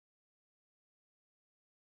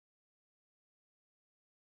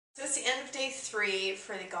It's the end of day 3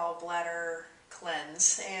 for the gallbladder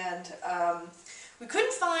cleanse, and we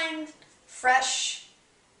couldn't find fresh,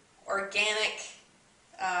 organic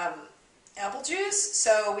apple juice,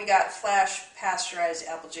 so we got flash pasteurized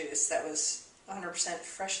apple juice that was 100%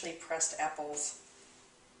 freshly pressed apples.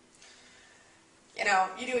 You know,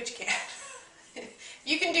 you do what you can.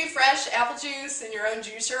 You can do fresh apple juice in your own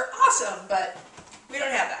juicer, awesome, but we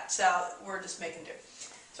don't have that, so we're just making do.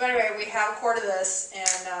 So anyway, we have a quart of this,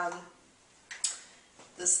 and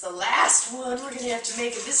this is the last one. We're going to have to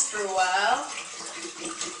make of this for a while.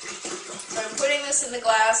 So I'm putting this in the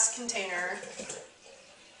glass container,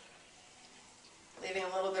 leaving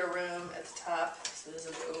a little bit of room at the top so it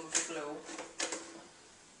doesn't overflow.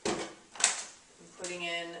 I'm putting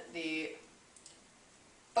in the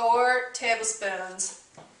 4 tablespoons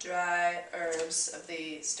dry herbs of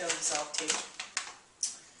the stone salt tea.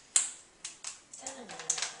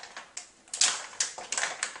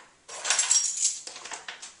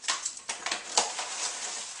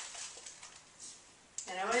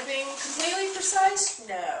 And am I being completely precise?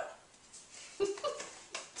 No.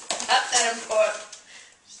 Not that important.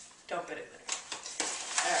 Just dump it in there.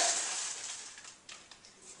 Alright.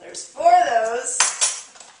 There's 4 of those.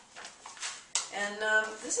 And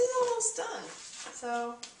this is almost done.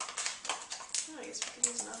 So, I guess we could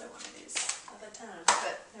use another one of these another time.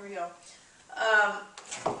 But there we go.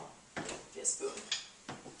 Get a spoon.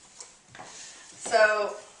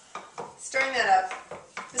 So, stirring that up.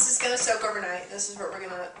 This is going to soak overnight. This is what we're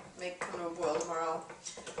going to make come to a boil tomorrow.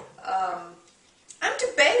 I'm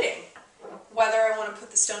debating whether I want to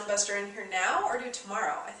put the Stone Buster in here now or do it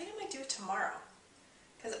tomorrow. I think I might do it tomorrow.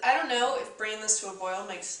 Because I don't know if bringing this to a boil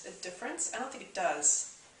makes a difference. I don't think it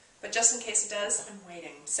does. But just in case it does, I'm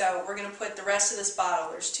waiting. So we're going to put the rest of this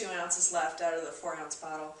bottle, there's 2 ounces left out of the 4-ounce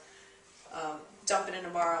bottle, dump it in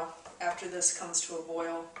tomorrow after this comes to a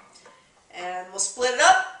boil. And we'll split it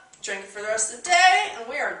up, drink it for the rest of the day, and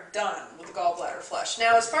we are done with the gallbladder flush.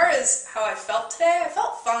 Now, as far as how I felt today, I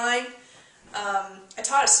felt fine. I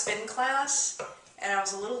taught a spin class, and I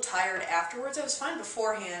was a little tired afterwards. I was fine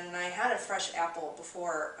beforehand, and I had a fresh apple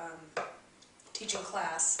before teaching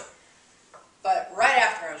class. But right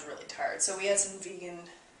after, I was really tired. So we had some vegan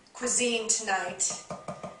cuisine tonight,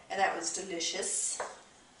 and that was delicious.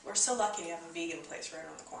 We're so lucky to have a vegan place right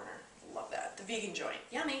around the corner. Love that. The vegan joint.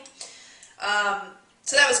 Yummy.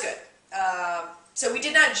 So that was good. So we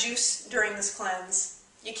did not juice during this cleanse.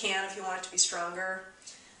 You can if you want it to be stronger.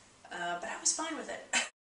 But I was fine with it.